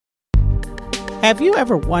Have you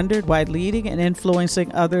ever wondered why leading and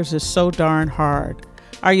influencing others is so darn hard?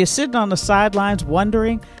 Are you sitting on the sidelines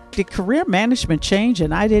wondering, did career management change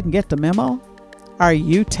and I didn't get the memo? Are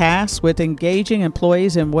you tasked with engaging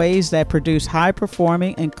employees in ways that produce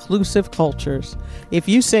high-performing, inclusive cultures? If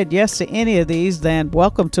you said yes to any of these, then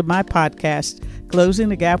welcome to my podcast, Closing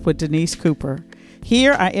the Gap with Denise Cooper.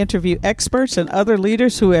 Here I interview experts and other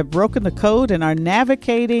leaders who have broken the code and are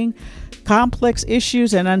navigating complex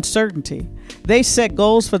issues and uncertainty. They set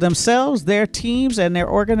goals for themselves, their teams, and their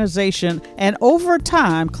organization, and over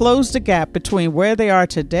time close the gap between where they are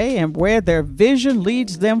today and where their vision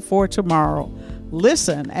leads them for tomorrow.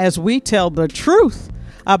 Listen as we tell the truth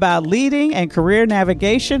about leading and career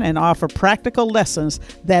navigation and offer practical lessons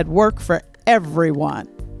that work for everyone.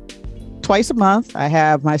 Twice a month, I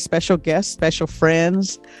have my special guests, special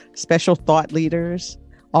friends, special thought leaders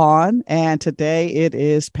on, and today it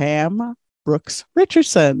is Pam Brooks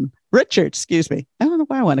Richardson. I don't know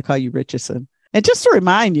why I want to call you Richardson. And just to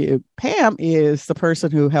remind you, Pam is the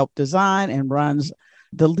person who helped design and runs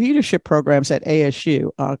the leadership programs at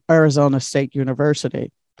ASU, Arizona State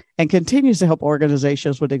University, and continues to help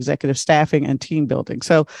organizations with executive staffing and team building.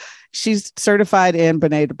 So she's certified in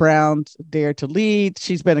Brené Brown's Dare to Lead.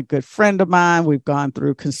 She's been a good friend of mine. We've gone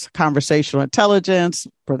through conversational intelligence,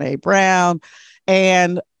 Brené Brown,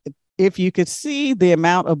 and if you could see the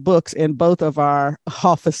amount of books in both of our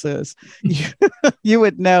offices, you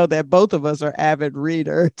would know that both of us are avid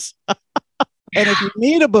readers. And if you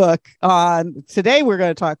need a book on, today we're going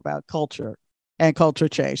to talk about culture and culture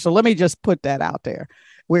change. So let me just put that out there.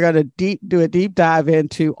 We're going to do a deep dive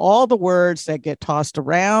into all the words that get tossed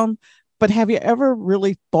around. But have you ever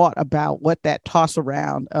really thought about what that toss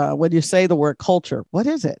around, when you say the word culture, what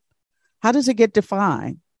is it? How does it get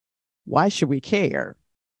defined? Why should we care?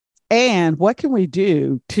 And what can we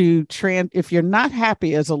do to if you're not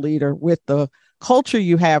happy as a leader with the culture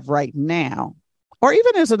you have right now, or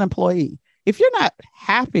even as an employee, if you're not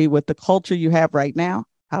happy with the culture you have right now,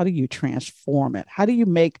 how do you transform it? How do you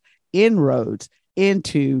make inroads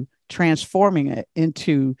into transforming it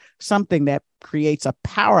into something that creates a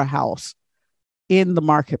powerhouse in the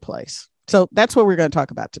marketplace? So that's what we're going to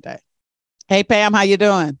talk about today. Hey, Pam, how you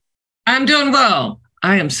doing? I'm doing well.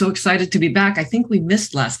 I am so excited to be back. I think we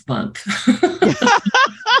missed last month.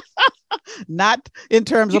 Not in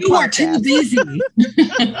terms of podcast. You are too busy.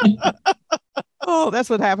 Oh, that's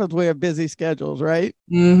what happens when we have busy schedules, right?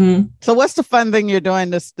 Mm-hmm. So what's the fun thing you're doing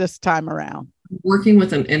this time around? Working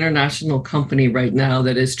with an international company right now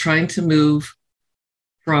that is trying to move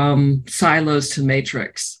from silos to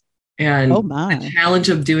matrix. And the challenge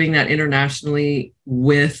of doing that internationally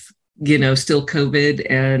with still COVID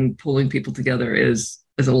and pulling people together is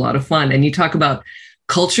a lot of fun. And you talk about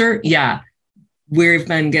culture. Yeah. We've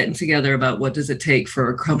been getting together about what does it take for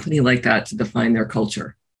a company like that to define their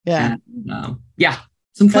culture. Yeah. And,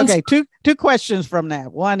 some fun stuff. Two questions from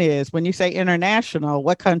that. One is, when you say international,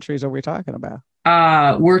 what countries are we talking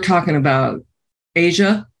about? We're talking about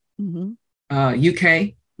Asia, mm-hmm.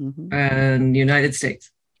 UK, mm-hmm. and United States.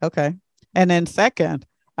 Okay. And then second,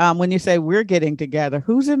 when you say we're getting together,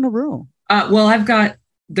 who's in the room? Well, I've got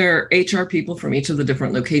their HR people from each of the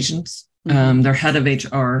different locations, mm-hmm. their head of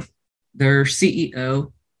HR, their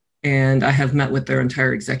CEO, and I have met with their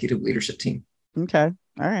entire executive leadership team. Okay.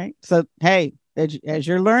 All right. So, hey, as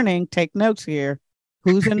you're learning, take notes here.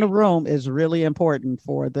 Who's in the room is really important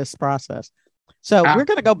for this process. So we're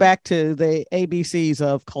going to go back to the ABCs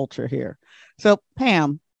of culture here. So,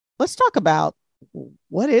 Pam, let's talk about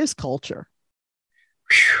what is culture?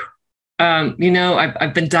 I've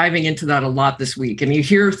been diving into that a lot this week, and you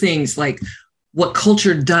hear things like what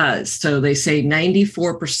culture does. So they say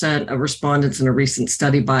 94% of respondents in a recent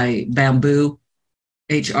study by Bamboo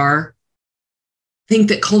HR think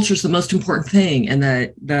that culture is the most important thing, and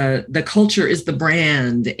that the culture is the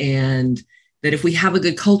brand, and that if we have a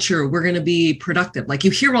good culture, we're going to be productive. Like,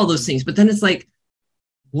 you hear all those things, but then it's like,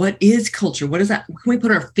 what is culture? What is that? What can we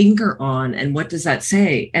put our finger on? And what does that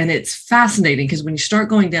say? And it's fascinating because when you start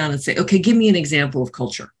going down and say, okay, give me an example of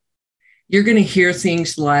culture, you're going to hear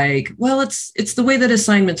things like, well, it's the way that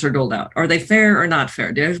assignments are doled out. Are they fair or not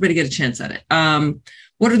fair? Did everybody get a chance at it?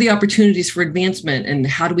 What are the opportunities for advancement? And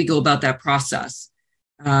how do we go about that process?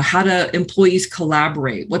 How do employees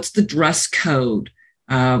collaborate? What's the dress code?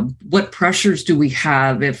 What pressures do we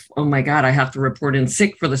have if, oh my God, I have to report in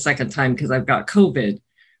sick for the second time because I've got COVID?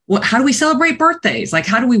 How do we celebrate birthdays? Like,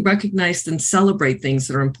 how do we recognize and celebrate things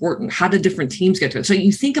that are important? How do different teams get to it? So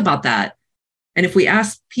you think about that. And if we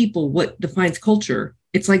ask people what defines culture,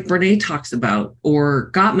 it's like Brené talks about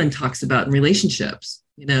or Gottman talks about in relationships.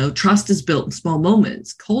 Trust is built in small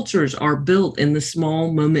moments. Cultures are built in the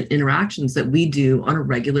small moment interactions that we do on a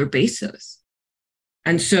regular basis.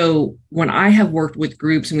 And so when I have worked with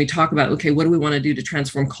groups and we talk about, okay, what do we want to do to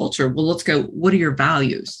transform culture? Well, let's go, what are your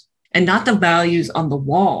values? And not the values on the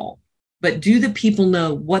wall, but do the people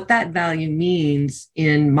know what that value means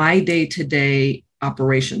in my day-to-day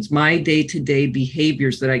operations, my day-to-day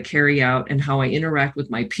behaviors that I carry out, and how I interact with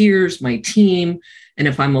my peers, my team. And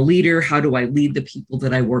if I'm a leader, how do I lead the people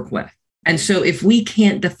that I work with? And so if we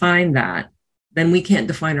can't define that, then we can't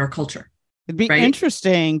define our culture. It'd be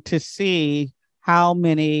interesting to see how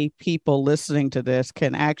many people listening to this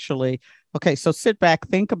can actually, okay, so sit back,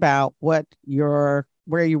 think about where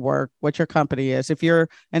you work, what your company is. If you're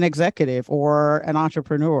an executive or an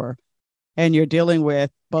entrepreneur and you're dealing with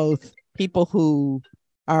both people who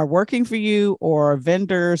are working for you or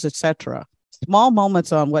vendors, etc., small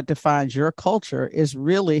moments on what defines your culture is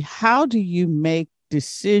really how do you make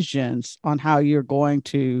decisions on how you're going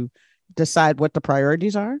to decide what the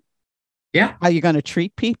priorities are? Yeah. How you're going to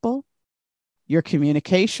treat people? Your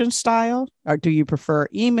communication style, or do you prefer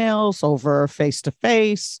emails over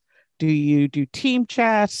face-to-face? Do you do team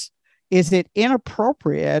chats? Is it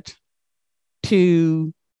inappropriate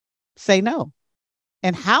to say no?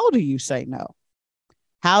 And how do you say no?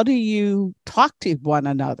 How do you talk to one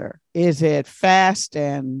another? Is it fast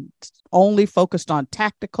and only focused on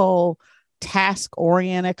tactical,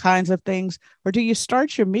 task-oriented kinds of things? Or do you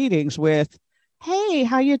start your meetings with, hey,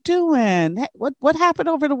 how you doing? Hey, what happened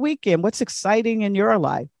over the weekend? What's exciting in your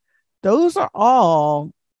life? Those are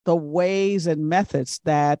all the ways and methods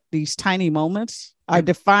that these tiny moments are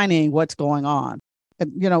defining what's going on.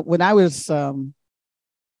 And, when I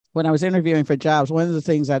was interviewing for jobs, one of the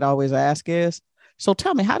things I'd always ask is, so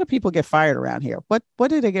tell me, how do people get fired around here? What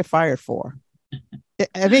do they get fired for?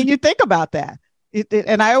 I mean, you think about that.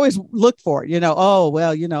 And I always look for it, oh,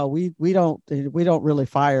 well, we don't really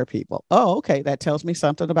fire people. Oh, okay. That tells me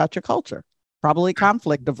something about your culture. Probably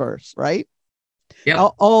conflict averse, right? Yeah.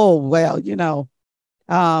 Oh, well,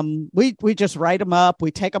 we just write them up.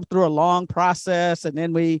 We take them through a long process and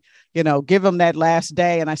then we, give them that last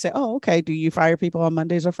day. And I say, oh, okay. Do you fire people on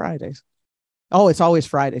Mondays or Fridays? Oh, it's always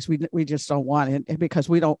Fridays. We just don't want it because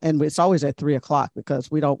we don't, and it's always at 3:00 because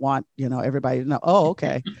we don't want, everybody to know, oh,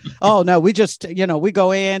 okay. Oh, no, we just, we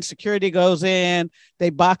go in, security goes in, they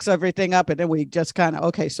box everything up. And then we just kind of,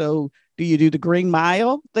 okay, so do you do the Green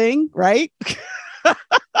Mile thing? Right.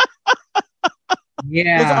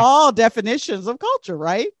 Yeah. It's all definitions of culture,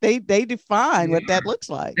 right? They define what that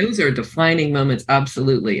looks like. Those are defining moments.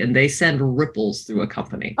 Absolutely. And they send ripples through a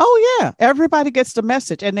company. Oh, yeah. Everybody gets the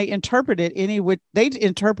message and they interpret it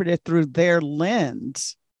through their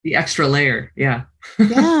lens. The extra layer. Yeah.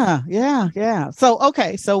 Yeah. So,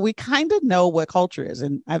 okay. So we kind of know what culture is.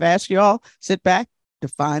 And I've asked you all, sit back,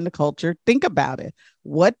 define the culture, think about it.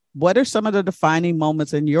 What are some of the defining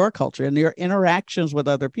moments in your culture and your interactions with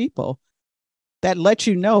other people that let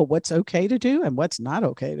you know what's okay to do and what's not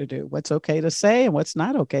okay to do, what's okay to say and what's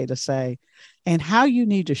not okay to say, and how you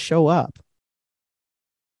need to show up.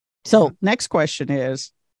 So next question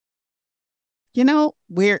is,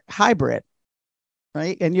 we're hybrid,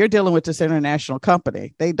 right? And you're dealing with this international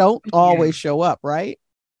company. They don't always show up, right?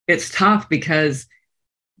 It's tough because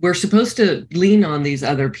we're supposed to lean on these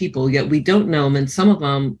other people, yet we don't know them. And some of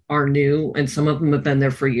them are new and some of them have been there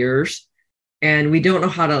for years. And we don't know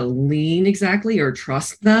how to lean exactly or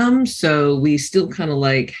trust them. So we still kind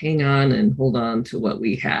of hang on and hold on to what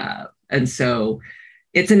we have. And so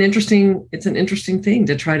it's an interesting thing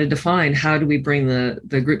to try to define how do we bring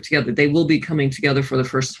the group together. They will be coming together for the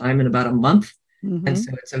first time in about a month. Mm-hmm. And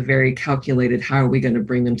so it's a very calculated, how are we going to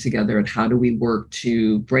bring them together and how do we work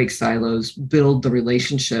to break silos, build the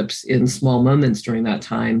relationships in small moments during that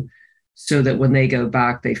time so that when they go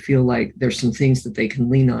back, they feel like there's some things that they can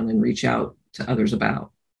lean on and reach out to others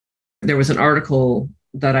about. There was an article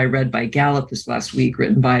that I read by Gallup this last week,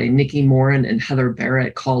 written by Nikki Morin and Heather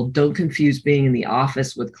Barrett, called "Don't Confuse Being in the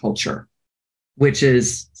Office with Culture," which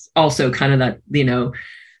is also kind of that,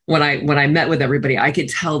 when I met with everybody, I could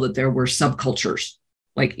tell that there were subcultures,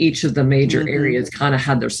 like each of the major areas kind of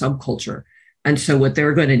had their subculture. And so what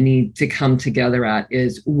they're going to need to come together at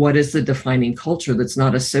is, what is the defining culture that's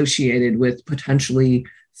not associated with potentially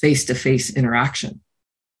face-to-face interaction?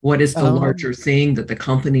 What is the larger thing that the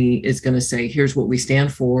company is going to say, here's what we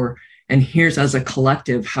stand for, and here's, as a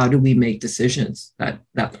collective, how do we make decisions?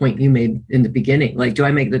 That point you made in the beginning, do I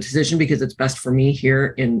make the decision because it's best for me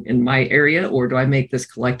here in my area, or do I make this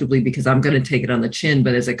collectively because I'm going to take it on the chin,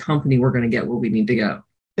 but as a company, we're going to get where we need to go?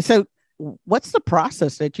 So what's the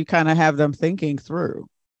process that you kind of have them thinking through?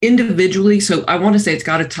 individually. So I want to say it's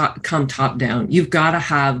got to come top down. You've got to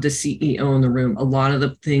have the CEO in the room. A lot of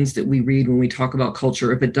the things that we read when we talk about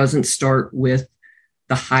culture, if it doesn't start with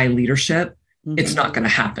the high leadership, it's not going to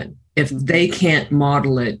happen. If they can't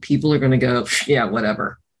model it, people are going to go, yeah,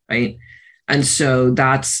 whatever. Right. And so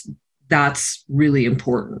that's really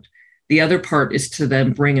important. The other part is to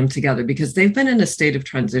then bring them together, because they've been in a state of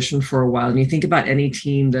transition for a while. And you think about any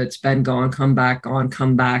team that's been gone, come back, gone,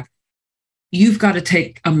 come back. You've got to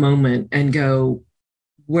take a moment and go,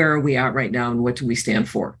 where are we at right now? And what do we stand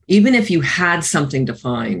for? Even if you had something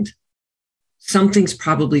defined, something's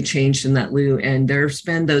probably changed in that, Lou. And there's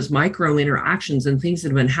been those micro interactions and things that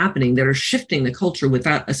have been happening that are shifting the culture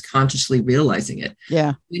without us consciously realizing it.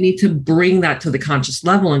 Yeah. We need to bring that to the conscious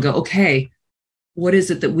level and go, okay, what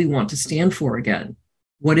is it that we want to stand for again?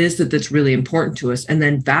 What is it that's really important to us? And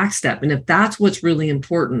then backstep. And if that's what's really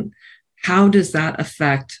important, how does that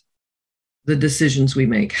affect the decisions we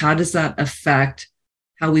make? How does that affect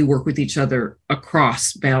how we work with each other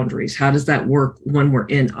across boundaries? How does that work when we're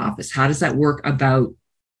in office? How does that work about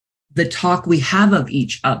the talk we have of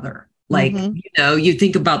each other? Like, you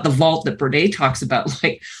think about the vault that Brene talks about,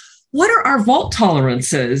 like, what are our vault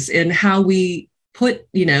tolerances and how we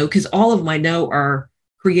put, because all of them I know are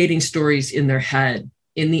creating stories in their head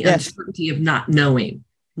in the uncertainty of not knowing.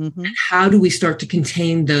 And how do we start to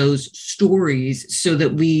contain those stories so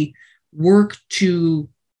that we work to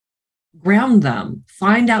ground them,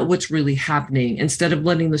 find out what's really happening, instead of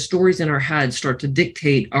letting the stories in our head start to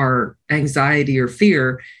dictate our anxiety or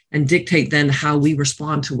fear and dictate then how we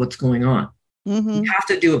respond to what's going on. You have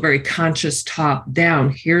to do a very conscious top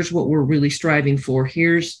down. Here's what we're really striving for.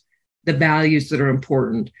 Here's the values that are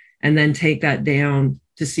important, and then take that down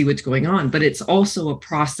to see what's going on. But it's also a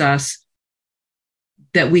process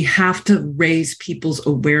that we have to raise people's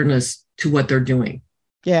awareness to what they're doing.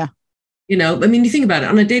 Yeah. You think about it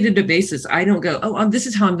on a day-to-day basis. I don't go, this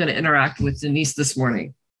is how I'm going to interact with Denise this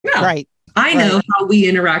morning. No, right. I know how we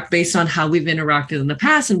interact based on how we've interacted in the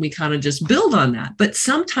past, and we kind of just build on that. But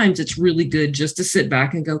sometimes it's really good just to sit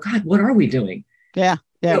back and go, God, what are we doing? Yeah.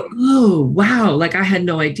 Yeah. Oh, wow. Like, I had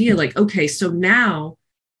no idea. Like, okay, so now,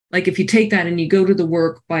 like, if you take that and you go to the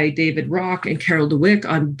work by David Rock and Carol Dweck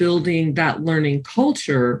on building that learning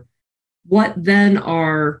culture, what then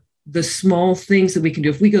are the small things that we can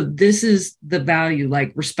do? If we go, this is the value,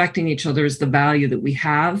 like respecting each other is the value that we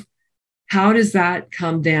have. How does that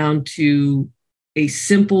come down to a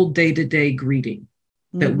simple day-to-day greeting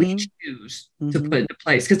that we choose to put into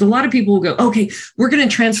place? Because a lot of people will go, okay, we're going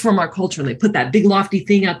to transform our culture. And they put that big lofty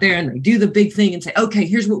thing out there and they do the big thing and say, okay,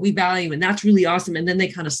 here's what we value. And that's really awesome. And then they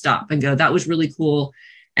kind of stop and go, that was really cool.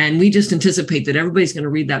 And we just anticipate that everybody's going to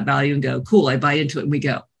read that value and go, cool, I buy into it, and we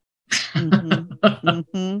go.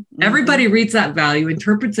 Everybody reads that value,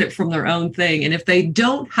 interprets it from their own thing. And if they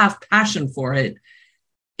don't have passion for it,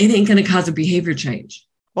 it ain't going to cause a behavior change.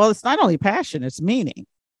 Well, it's not only passion, it's meaning.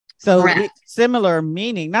 So similar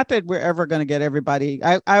meaning, not that we're ever going to get everybody.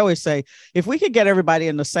 I always say, if we could get everybody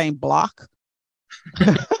in the same block, we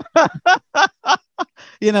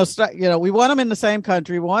want them in the same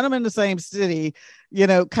country, we want them in the same city,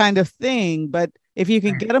 kind of thing. But if you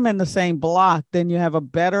can get them in the same block, then you have a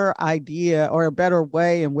better idea or a better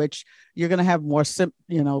way in which you're going to have more,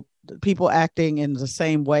 people acting in the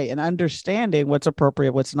same way and understanding what's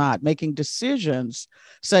appropriate, what's not, making decisions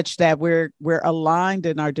such that we're aligned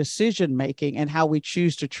in our decision making and how we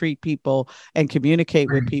choose to treat people and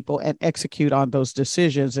communicate with people and execute on those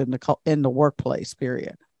decisions in the workplace,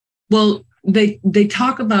 period. Well, they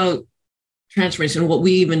talk about transformation. What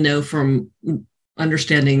we even know from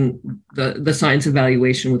understanding the science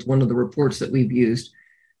evaluation with one of the reports that we've used,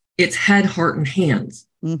 it's head, heart, and hands.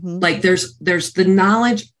 Like there's the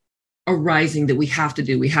knowledge arising that we have to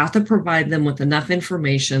do. We have to provide them with enough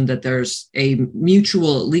information that there's a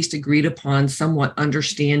mutual, at least agreed upon, somewhat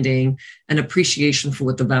understanding and appreciation for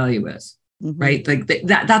what the value is, right? Like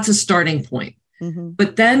that's a starting point.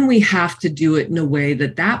 But then we have to do it in a way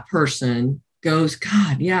that person goes,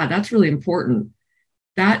 God, yeah, that's really important.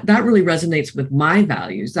 That really resonates with my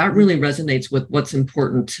values. That really resonates with what's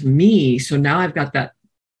important to me. So now I've got that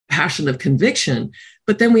passion of conviction.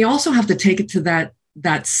 But then we also have to take it to that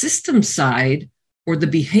system side or the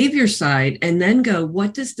behavior side, and then go,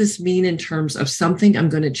 what does this mean in terms of something I'm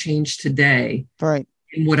going to change today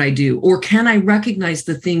in what I do? Or can I recognize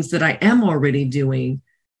the things that I am already doing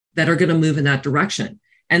that are going to move in that direction?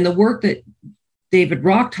 And the work that David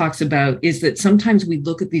Rock talks about is that sometimes we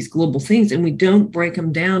look at these global things and we don't break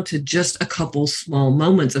them down to just a couple small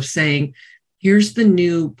moments of saying, here's the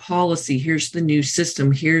new policy, here's the new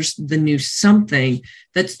system, here's the new something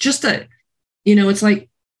that's just it's like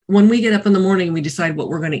When we get up in the morning and we decide what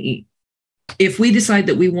we're going to eat, if we decide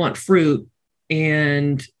that we want fruit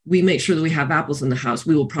and we make sure that we have apples in the house,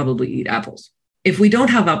 we will probably eat apples. If we don't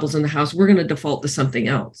have apples in the house, we're going to default to something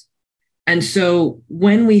else. And so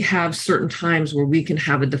when we have certain times where we can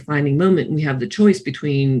have a defining moment and we have the choice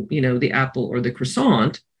between, the apple or the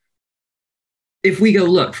croissant, if we go,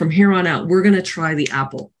 look, from here on out, we're going to try the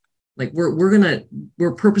apple. Like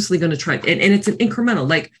we're purposely going to try it. And it's an incremental,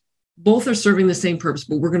 like both are serving the same purpose,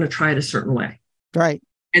 but we're going to try it a certain way. Right.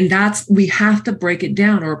 And we have to break it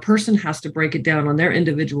down, or a person has to break it down on their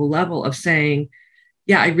individual level of saying,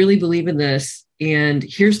 yeah, I really believe in this. And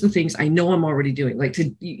here's the things I know I'm already doing. Like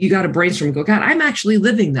you got to brainstorm and go, God, I'm actually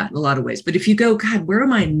living that in a lot of ways. But if you go, God, where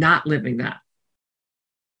am I not living that?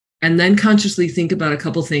 And then consciously think about a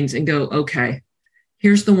couple things and go, okay,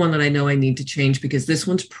 here's the one that I know I need to change because this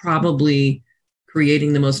one's probably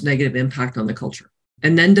creating the most negative impact on the culture.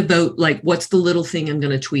 And then devote, like, what's the little thing I'm going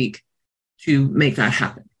to tweak to make that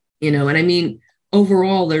happen? And I mean,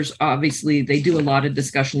 overall, there's obviously, they do a lot of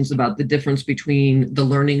discussions about the difference between the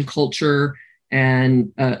learning culture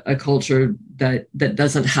and a culture that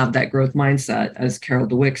doesn't have that growth mindset, as Carol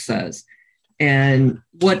Dweck says. And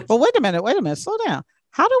Well, wait a minute, slow down.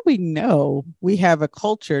 How do we know we have a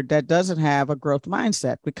culture that doesn't have a growth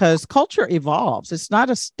mindset? Because culture evolves. It's not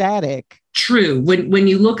a static. True. When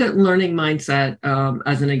you look at learning mindset,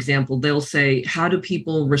 as an example, they'll say, how do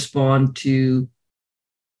people respond to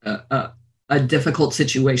a difficult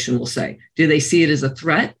situation? We'll say, do they see it as a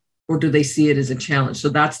threat or do they see it as a challenge? So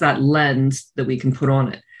that's that lens that we can put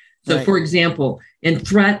on it. So, right. For example, in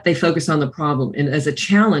threat, they focus on the problem. And as a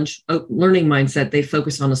challenge, a learning mindset, they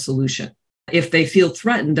focus on a solution. If they feel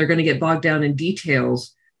threatened, they're going to get bogged down in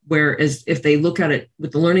details. Whereas if they look at it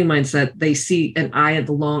with the learning mindset, they see an eye at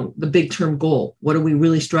the big term goal. What are we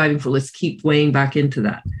really striving for? Let's keep weighing back into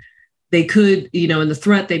that. They could, in the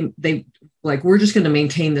threat, they like, we're just going to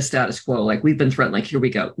maintain the status quo. Like we've been threatened, like, here we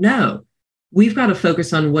go. No, we've got to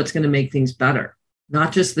focus on what's going to make things better,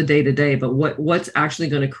 not just the day to day, but what's actually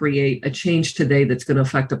going to create a change today that's going to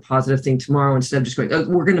affect a positive thing tomorrow instead of just going, oh,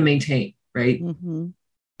 we're going to maintain, right? Mm-hmm.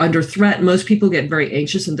 Under threat, most people get very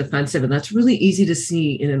anxious and defensive, and that's really easy to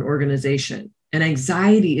see in an organization. And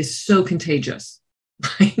anxiety is so contagious.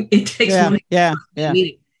 It takes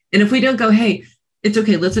meeting. And if we don't go, hey, it's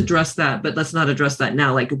okay, let's address that, but let's not address that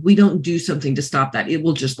now. Like if we don't do something to stop that, it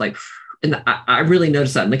will just and I really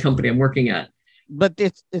noticed that in the company I'm working at. But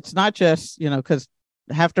it's not just, because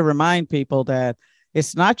I have to remind people that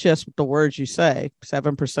it's not just the words you say.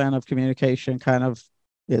 7% of communication kind of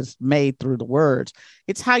is made through the words.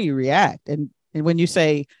 It's how you react. And when you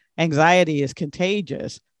say anxiety is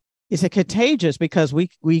contagious, is it contagious because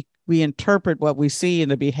we interpret what we see in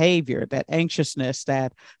the behavior, that anxiousness,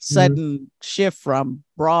 that sudden shift from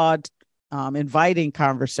broad, inviting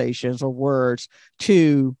conversations or words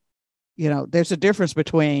to, there's a difference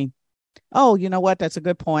between, oh, you know what, that's a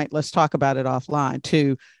good point, let's talk about it offline,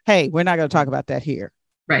 to, hey, we're not going to talk about that here.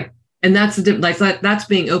 Right. And that's that's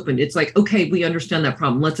being open. It's like, okay, we understand that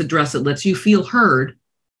problem. Let's address it. Let's you feel heard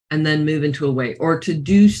and then move into a way, or to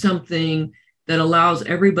do something that allows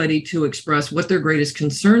everybody to express what their greatest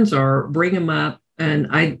concerns are, bring them up. And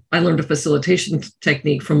I learned a facilitation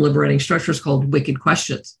technique from Liberating Structures called Wicked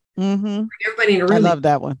Questions. Mm-hmm. Everybody in a room. I love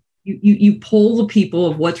that one. You poll the people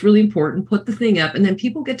of what's really important, put the thing up, and then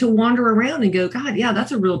people get to wander around and go, God, yeah,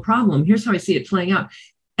 that's a real problem. Here's how I see it playing out.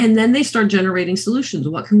 And then they start generating solutions.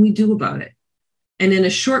 What can we do about it? And in a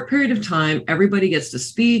short period of time, everybody gets to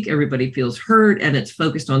speak, everybody feels heard, and it's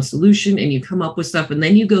focused on solution, and you come up with stuff. And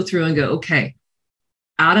then you go through and go, okay,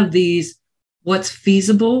 out of these, what's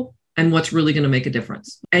feasible and what's really going to make a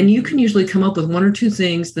difference? And you can usually come up with one or two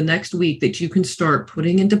things the next week that you can start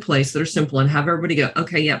putting into place that are simple and have everybody go,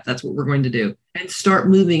 okay, yep, that's what we're going to do, and start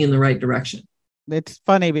moving in the right direction. It's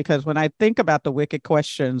funny because when I think about the Wicked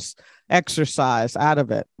Questions exercise out of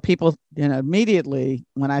it, people, immediately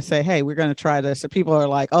when I say, hey, we're going to try this, people are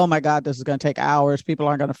like, oh my God, this is going to take hours. People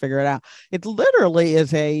aren't going to figure it out. It literally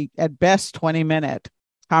is at best 20-minute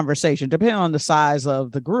conversation, depending on the size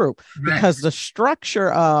of the group, right. Because the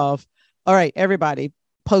structure of, all right, everybody,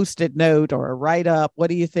 Post-it note or a write-up, what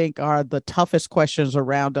do you think are the toughest questions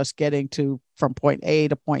around us getting from point A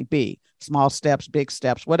to point B? Small steps, big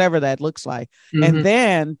steps, whatever that looks like. Mm-hmm. And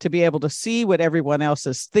then to be able to see what everyone else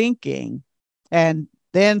is thinking and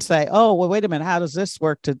then say, oh, well, wait a minute, how does this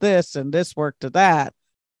work to this and this work to that?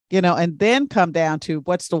 And then come down to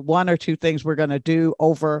what's the one or two things we're going to do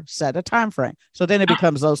over set a time frame. So then it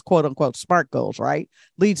becomes those quote unquote SMART goals, right?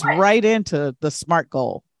 Leads right into the SMART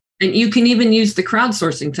goal. And you can even use the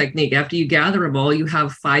crowdsourcing technique. After you gather them all, you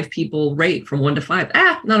have 5 people rate from 1 to 5.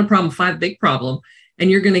 Not a problem, 5, big problem.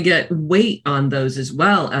 And you're going to get weight on those as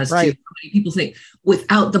well as to how Right. many people think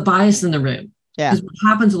without the bias in the room. Yeah. Because what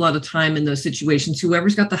happens a lot of time in those situations,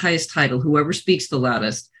 whoever's got the highest title, whoever speaks the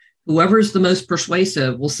loudest, whoever's the most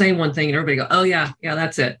persuasive will say one thing and everybody go, oh yeah,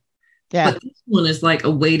 that's it. Yeah. But this one is like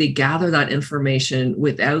a way to gather that information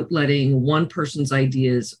without letting one person's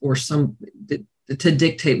ideas or to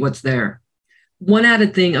dictate what's there. One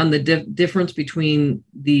added thing on the difference between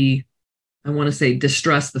the, I want to say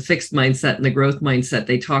distress, the fixed mindset and the growth mindset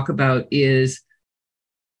they talk about is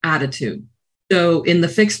attitude. So in the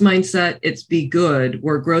fixed mindset, it's be good,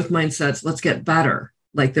 where growth mindset's let's get better.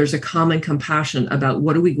 Like there's a common compassion about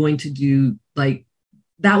what are we going to do? Like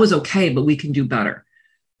that was okay, but we can do better.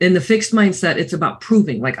 In the fixed mindset, it's about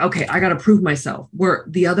proving, like, okay, I got to prove myself, where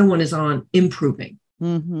the other one is on improving.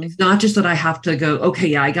 Mm-hmm. It's not just that I have to go, okay,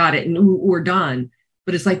 yeah, I got it and we're done.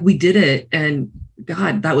 But it's like we did it and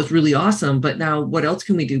God, that was really awesome. But now what else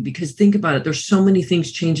can we do? Because think about it. There's so many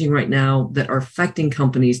things changing right now that are affecting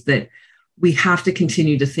companies that we have to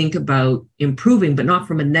continue to think about improving, but not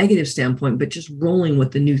from a negative standpoint, but just rolling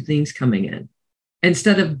with the new things coming in.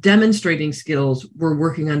 Instead of demonstrating skills, we're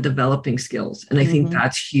working on developing skills. And I think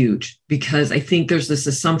that's huge, because I think there's this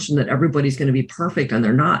assumption that everybody's going to be perfect and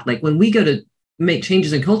they're not. Like when we go to make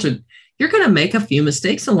changes in culture, you're going to make a few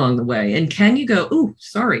mistakes along the way. And can you go, oh,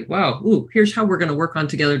 sorry, wow, ooh, here's how we're going to work on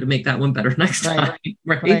together to make that one better next time,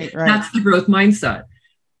 right? That's the growth mindset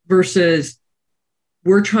versus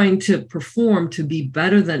we're trying to perform to be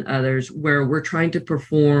better than others, where we're trying to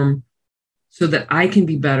perform so that I can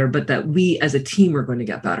be better, but that we as a team are going to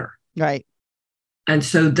get better. Right. And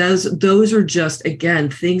so those are just, again,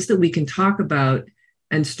 things that we can talk about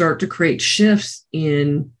and start to create shifts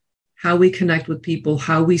in how we connect with people,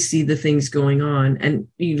 how we see the things going on. And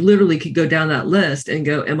you literally could go down that list and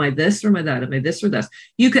go, am I this or am I that? Am I this or this?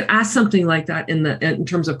 You could ask something like that in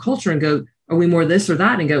terms of culture and go, are we more this or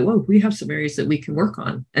that? And go, whoa, we have some areas that we can work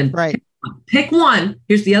on. And pick one.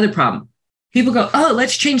 Here's the other problem. People go, oh,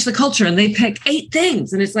 let's change the culture. And they pick 8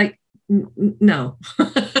 things. And it's like, no,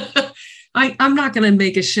 I'm not going to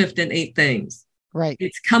make a shift in 8 things. Right.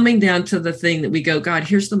 It's coming down to the thing that we go, God,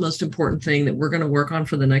 here's the most important thing that we're going to work on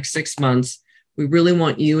for the next 6 months. We really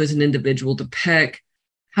want you as an individual to pick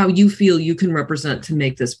how you feel you can represent to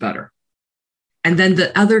make this better. And then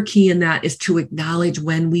the other key in that is to acknowledge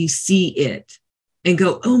when we see it and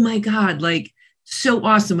go, oh my God, like, so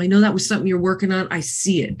awesome. I know that was something you're working on. I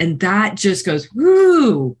see it. And that just goes,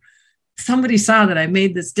 whoo, somebody saw that I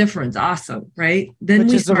made this difference. Awesome. Right. Then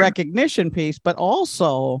which is the recognition piece, but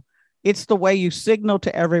also it's the way you signal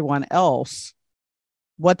to everyone else.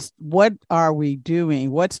 What are we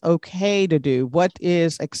doing? What's okay to do? What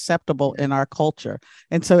is acceptable in our culture?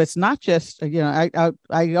 And so it's not just,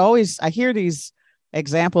 I hear these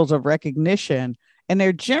examples of recognition, and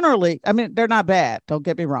they're generally, they're not bad. Don't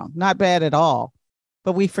get me wrong. Not bad at all.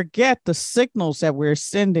 But we forget the signals that we're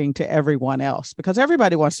sending to everyone else, because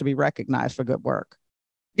everybody wants to be recognized for good work.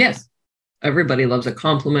 Yes. Everybody loves a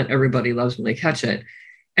compliment. Everybody loves when they catch it.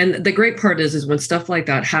 And the great part is when stuff like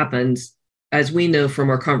that happens, as we know from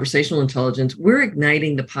our conversational intelligence, we're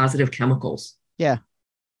igniting the positive chemicals. Yeah.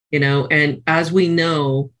 And as we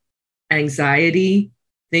know, anxiety,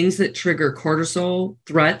 things that trigger cortisol,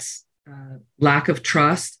 threats, lack of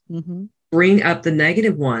trust, bring up the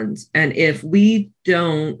negative ones. And if we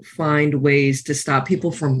don't find ways to stop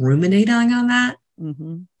people from ruminating on that,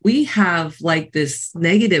 we have like this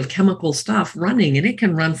negative chemical stuff running, and it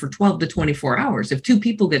can run for 12 to 24 hours. If 2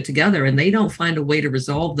 people get together and they don't find a way to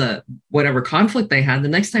resolve the whatever conflict they had, the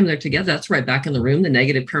next time they're together, that's right back in the room. The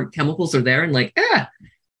negative chemicals are there and like,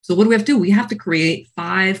 So what do we have to do? We have to create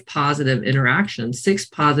 5 positive interactions, 6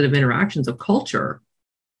 positive interactions of culture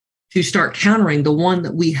to start countering the one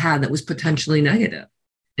that we had that was potentially negative.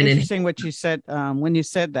 And interesting what you said when you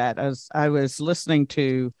said that, as I was listening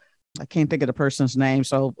to, I can't think of the person's name,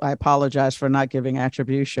 so I apologize for not giving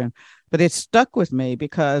attribution, but it stuck with me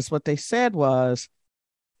because what they said was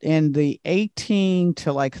in the 18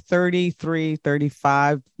 to like 33,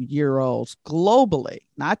 35-year-olds globally,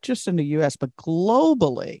 not just in the US, but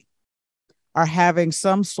globally, are having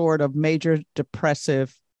some sort of major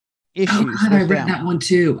depressive issues. Oh God, I read that one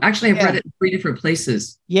too. Actually, I've read it in 3 different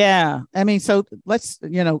places. Yeah. So let's,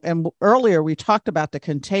 and earlier we talked about the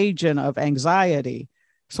contagion of anxiety.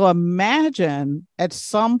 So imagine at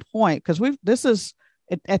some point, because this is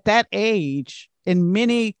at that age in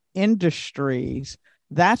many industries,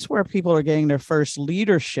 that's where people are getting their first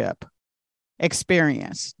leadership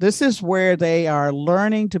experience. This is where they are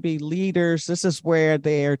learning to be leaders. This is where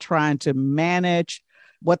they are trying to manage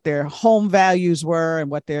what their home values were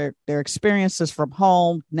and what their experiences from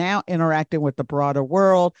home, now interacting with the broader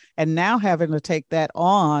world, and now having to take that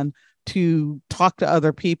on to talk to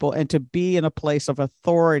other people and to be in a place of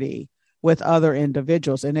authority with other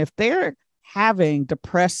individuals. And if they're having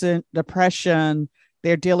depression,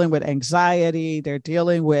 they're dealing with anxiety, they're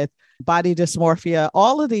dealing with body dysmorphia,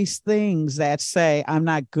 all of these things that say, I'm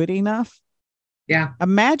not good enough. Yeah.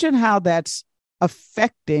 Imagine how that's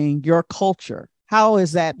affecting your culture. How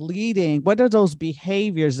is that leading? What are those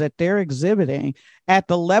behaviors that they're exhibiting at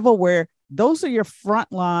the level where those are your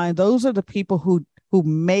front line? Those are the people who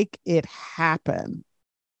make it happen.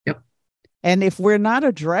 Yep. And if we're not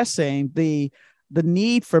addressing the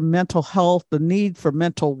need for mental health, the need for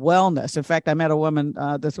mental wellness. In fact, I met a woman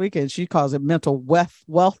this weekend. She calls it mental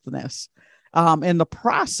wealthness. In the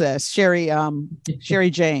process, Sherry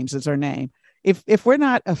James is her name. If we're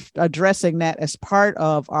not addressing that as part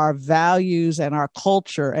of our values and our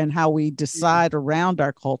culture and how we decide around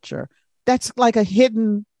our culture, that's like a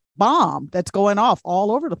hidden bomb that's going off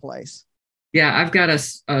all over the place. Yeah, I've got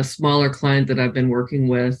a smaller client that I've been working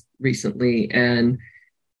with recently, and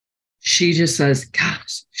she just says,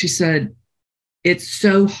 gosh, she said, it's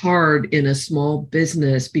so hard in a small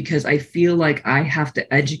business because I feel like I have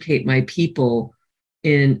to educate my people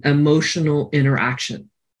in emotional interaction.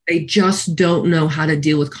 They just don't know how to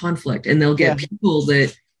deal with conflict. And they'll get people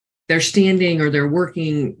that they're standing or they're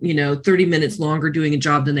working, 30 minutes longer doing a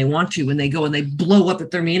job than they want to when they go and they blow up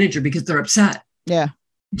at their manager because they're upset. Yeah.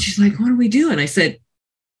 And she's like, what do we do? And I said,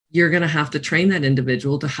 you're going to have to train that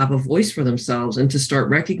individual to have a voice for themselves and to start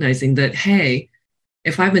recognizing that, hey,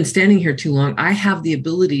 if I've been standing here too long, I have the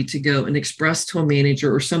ability to go and express to a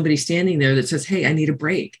manager or somebody standing there that says, hey, I need a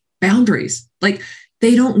break. Boundaries. Like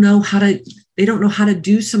they don't know how to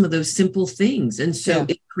do some of those simple things. And so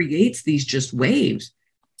it creates these just waves.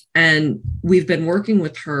 And we've been working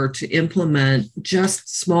with her to implement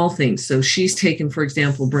just small things. So she's taken, for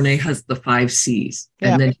example, Brene has the 5 C's,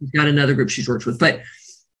 and then she's got another group she's worked with. But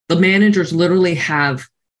the managers literally have,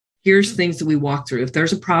 here's things that we walk through. If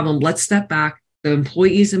there's a problem, let's step back. The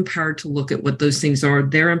employee is empowered to look at what those things are.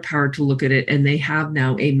 They're empowered to look at it. And they have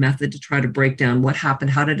now a method to try to break down what happened,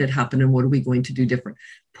 how did it happen, and what are we going to do different?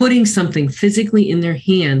 Putting something physically in their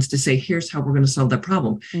hands to say, here's how we're going to solve that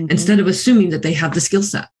problem, instead of assuming that they have the skill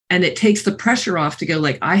set. And it takes the pressure off to go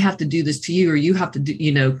like, I have to do this to you, or you have to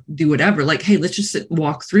do whatever. Like, hey, let's just sit and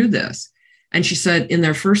walk through this. And she said in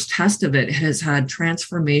their first test of it has had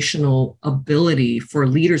transformational ability for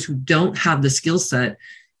leaders who don't have the skill set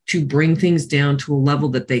to bring things down to a level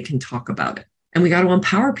that they can talk about it. And we got to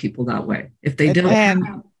empower people that way. If they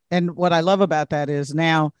don't. And what I love about that is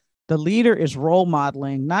now the leader is role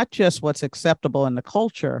modeling, not just what's acceptable in the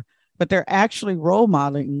culture, but they're actually role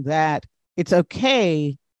modeling that it's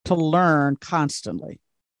okay to learn constantly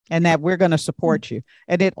and that we're going to support you.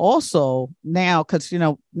 And it also now, because,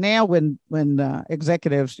 now when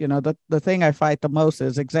executives, the thing I fight the most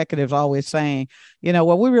is executives always saying,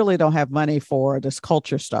 well, we really don't have money for this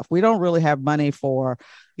culture stuff. We don't really have money for,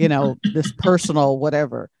 this personal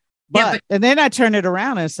whatever. But and then I turn it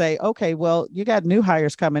around and say, okay, well, you got new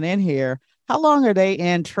hires coming in here. How long are they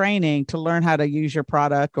in training to learn how to use your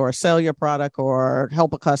product or sell your product or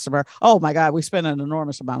help a customer? Oh my God, we spend an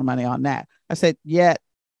enormous amount of money on that. I said, yet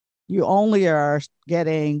you only are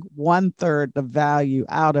getting 1/3 the value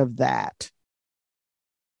out of that.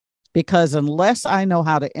 Because unless I know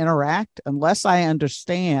how to interact, unless I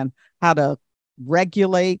understand how to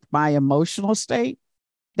regulate my emotional state,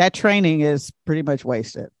 that training is pretty much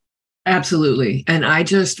wasted. Absolutely. And I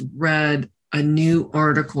just read a new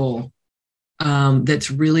article that's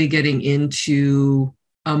really getting into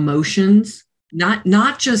emotions,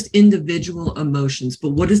 not just individual emotions, but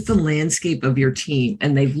what is the landscape of your team?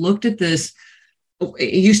 And they've looked at this.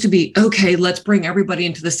 It used to be, okay, let's bring everybody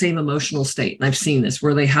into the same emotional state. And I've seen this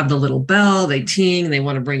where they have the little bell, they ting, and they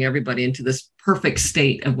want to bring everybody into this perfect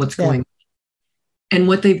state of what's going on. And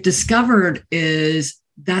what they've discovered is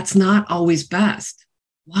that's not always best.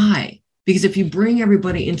 Why? Because if you bring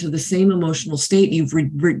everybody into the same emotional state, you've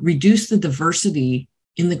reduced the diversity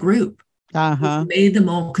in the group. You've made them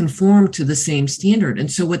all conform to the same standard.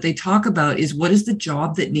 And so what they talk about is, what is the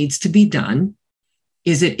job that needs to be done?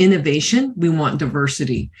 Is it innovation? We want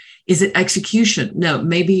diversity. Is it execution? No,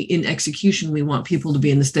 maybe in execution, we want people to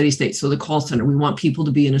be in the steady state. So the call center, we want people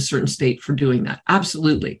to be in a certain state for doing that.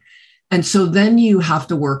 Absolutely. And so then you have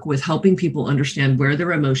to work with helping people understand where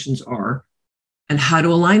their emotions are and how to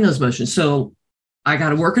align those emotions. So I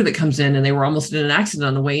got a worker that comes in and they were almost in an accident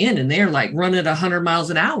on the way in, and they're like running at 100 miles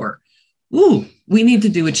an hour. ooh, we need to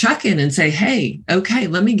do a check-in and say, hey, okay,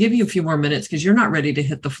 let me give you a few more minutes because you're not ready to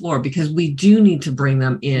hit the floor, because we do need to bring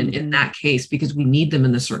them in that case, because we need them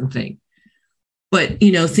in the certain thing. But,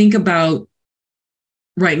 think about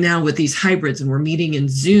right now with these hybrids, and we're meeting in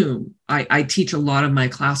Zoom. I teach a lot of my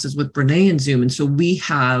classes with Brene in Zoom. And so we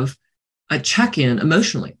have a check-in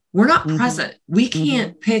emotionally. We're not present. We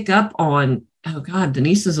can't pick up on, oh God,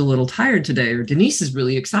 Denise is a little tired today, or Denise is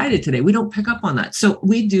really excited today. We don't pick up on that. So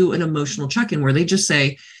we do an emotional check-in where they just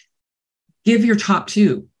say, give your top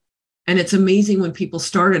two. And it's amazing when people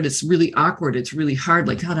start it, it's really awkward. It's really hard.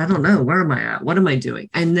 Like, God, I don't know. Where am I at? What am I doing?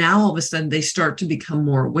 And now all of a sudden they start to become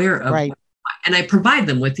more aware of, right. And I provide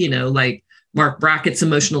them with, like Mark Brackett's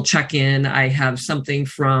emotional check-in. I have something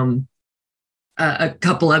from a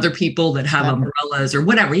couple other people that have umbrellas or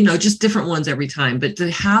whatever, just different ones every time. But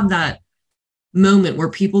to have that moment where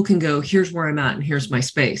people can go, here's where I'm at and here's my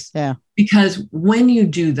space. Yeah. Because when you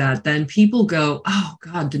do that, then people go, oh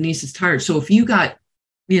God, Denise is tired. So if you got,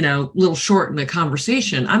 a little short in the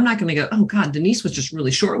conversation, I'm not going to go, oh God, Denise was just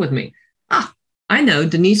really short with me. I know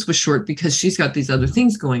Denise was short because she's got these other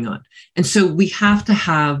things going on. And so we have to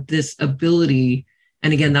have this ability.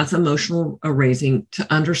 And again, that's emotional erasing, to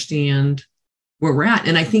understand where we're at.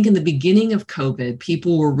 And I think in the beginning of COVID,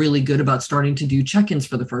 people were really good about starting to do check-ins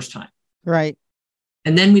for the first time. Right.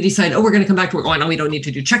 And then we decide, we're going to come back to work. Oh, no, we don't need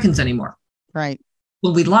to do check-ins anymore. Right.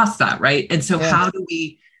 Well, we lost that. Right. And so how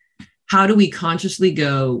do we consciously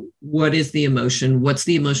go, what is the emotion? What's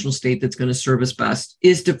the emotional state that's going to serve us best?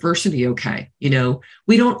 Is diversity okay?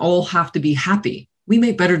 We don't all have to be happy. We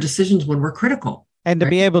make better decisions when we're critical. And to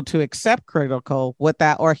be able to accept critical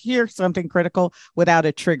without, or hear something critical without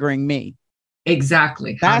it triggering me.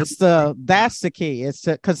 Exactly. That's the key. It's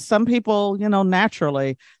because some people,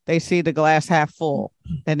 naturally they see the glass half full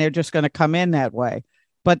and they're just going to come in that way.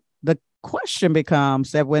 But the question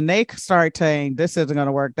becomes that when they start saying this isn't going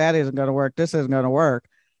to work, that isn't going to work, this isn't going to work,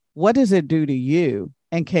 what does it do to you?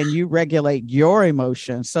 And can you regulate your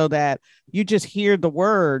emotions so that you just hear the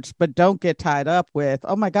words, but don't get tied up with,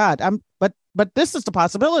 oh my God, but this is the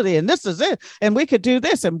possibility and this is it. And we could do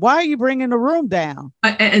this. And why are you bringing the room down?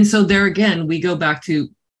 And so there again, we go back to,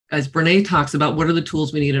 as Brene talks about, what are the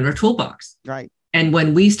tools we need in our toolbox? Right. And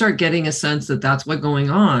when we start getting a sense that that's what's going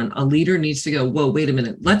on, a leader needs to go, whoa, wait a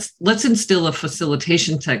minute. Let's instill a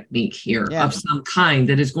facilitation technique here of some kind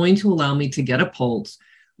that is going to allow me to get a pulse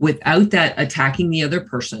without that attacking the other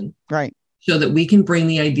person. Right. So that we can bring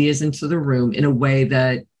the ideas into the room in a way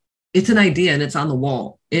that it's an idea and it's on the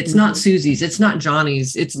wall. It's not Susie's. It's not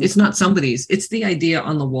Johnny's. It's not somebody's. It's the idea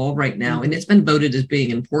on the wall right now. And it's been voted as being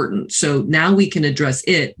important. So now we can address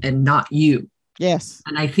it and not you. Yes.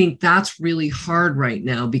 And I think that's really hard right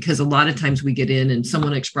now, because a lot of times we get in and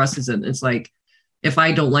someone expresses it. And it's like, if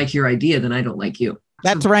I don't like your idea, then I don't like you.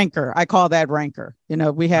 That's rancor. I call that rancor.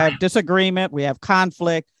 We have disagreement, we have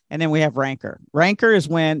conflict, and then we have rancor. Rancor is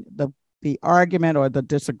when the argument or the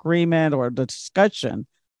disagreement or the discussion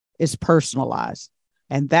is personalized.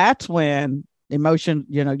 And that's when emotion,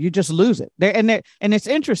 you just lose it. And it's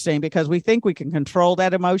interesting because we think we can control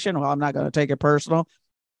that emotion. Well, I'm not going to take it personal.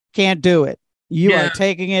 Can't do it. You are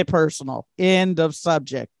taking it personal. End of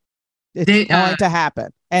subject. It's going to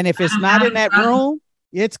happen. And if it's not in that room,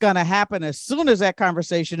 it's going to happen as soon as that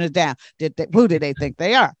conversation is down. Who do they think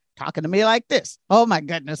they are? Talking to me like this. Oh, my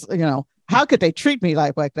goodness. How could they treat me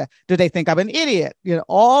like that? Do they think I'm an idiot?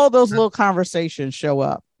 All those little conversations show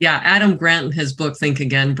up. Yeah. Adam Grant in his book, Think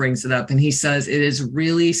Again, brings it up. And he says it is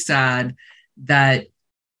really sad that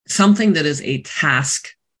something that is a task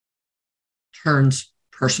turns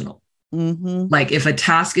personal. Mm-hmm. Like if a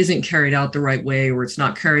task isn't carried out the right way, or it's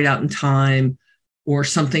not carried out in time, or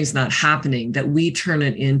something's not happening, that we turn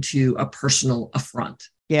it into a personal affront.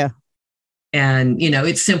 Yeah. And,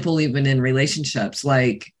 it's simple, even in relationships.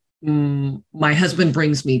 Like my husband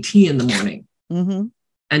brings me tea in the morning. Mm-hmm.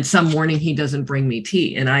 And some morning he doesn't bring me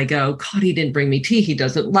tea. And I go, God, he didn't bring me tea. He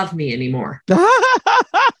doesn't love me anymore.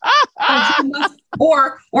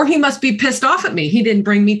 Or he must be pissed off at me. He didn't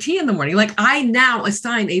bring me tea in the morning. Like I now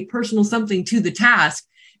assign a personal something to the task.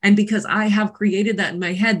 And because I have created that in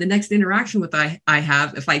my head, the next interaction with I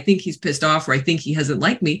have, if I think he's pissed off or I think he hasn't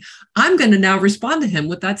liked me, I'm going to now respond to him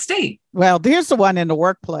with that state. Well, there's the one in the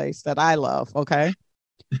workplace that I love. Okay.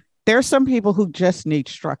 There's some people who just need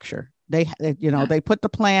structure. They put the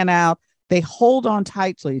plan out. They hold on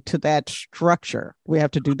tightly to that structure. We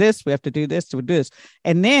have to do this. We have to do this, to do this.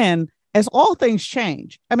 And then as all things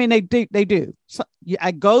change, I mean, they do. So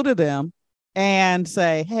I go to them and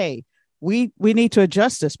say, hey, we need to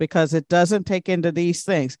adjust this because it doesn't take into these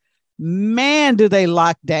things. Man, do they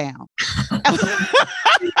lock down.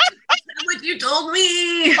 what you told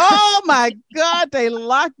me. Oh my God, they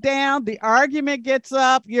lock down. The argument gets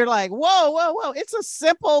up. You're like, whoa. It's a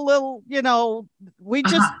simple little, we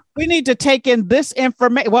need to take in this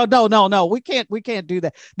information. Well, no. We can't do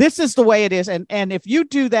that. This is the way it is. And if you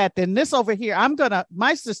do that, then this over here,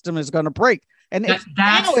 my system is going to break. And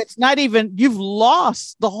it's not even, you've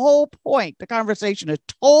lost the whole point. The conversation is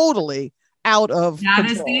totally out of That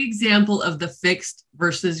control. is the example of the fixed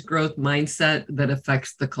versus growth mindset that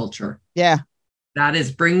affects the culture. Yeah. That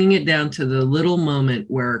is bringing it down to the little moment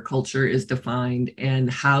where culture is defined, and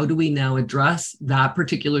how do we now address that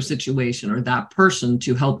particular situation or that person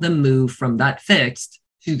to help them move from that fixed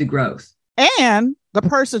to the growth. And the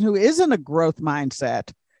person who is in a growth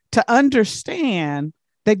mindset to understand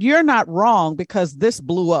that you're not wrong because this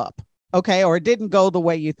blew up, okay, or it didn't go the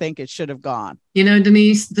way you think it should have gone.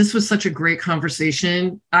 Denise, this was such a great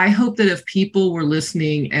conversation. I hope that if people were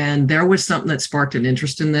listening and there was something that sparked an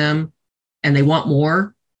interest in them and they want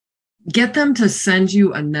more, get them to send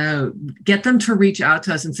you a note, get them to reach out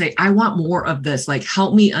to us and say, I want more of this. Like,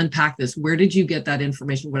 help me unpack this. Where did you get that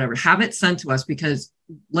information? Whatever, have it sent to us, because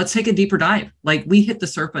let's take a deeper dive. Like, we hit the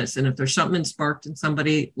surface, and if there's something sparked in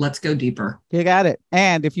somebody, let's go deeper. You got it.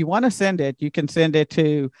 And if you want to send it, you can send it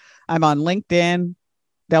to, I'm on LinkedIn.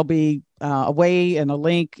 There'll be a way and a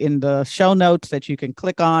link in the show notes that you can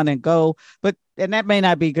click on and go. And that may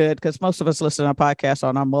not be good because most of us listen to our podcast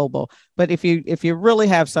on our mobile. But if you really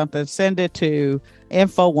have something, send it to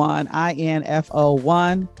info1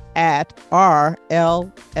 at RLLESSONS.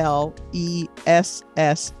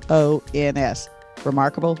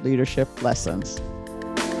 Remarkable Leadership Lessons.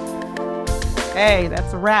 Hey,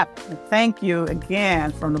 that's a wrap. Thank you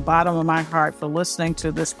again from the bottom of my heart for listening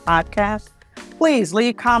to this podcast. Please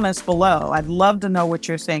leave comments below. I'd love to know what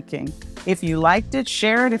you're thinking. If you liked it,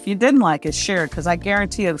 share it. If you didn't like it, share it, because I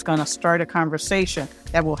guarantee it's going to start a conversation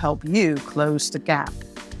that will help you close the gap.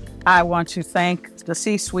 I want to thank the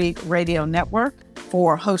C-Suite Radio Network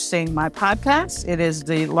for hosting my podcast. It is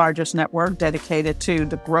the largest network dedicated to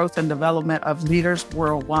the growth and development of leaders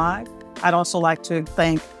worldwide. I'd also like to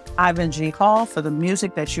thank Ivan G. Hall for the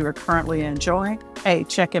music that you are currently enjoying. Hey,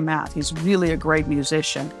 check him out. He's really a great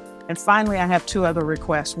musician. And finally, I have two other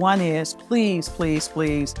requests. One is please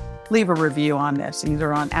leave a review on this,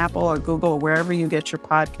 either on Apple or Google or wherever you get your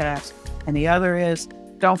podcast. And the other is,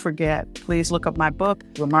 don't forget, please look up my book,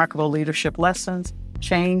 Remarkable Leadership Lessons,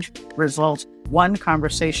 Change Results One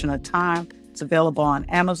Conversation at a Time. It's available on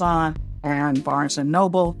Amazon and Barnes &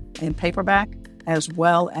 Noble in paperback, as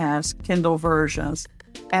well as Kindle versions.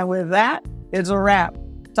 And with that, it's a wrap.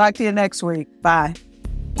 Talk to you next week. Bye.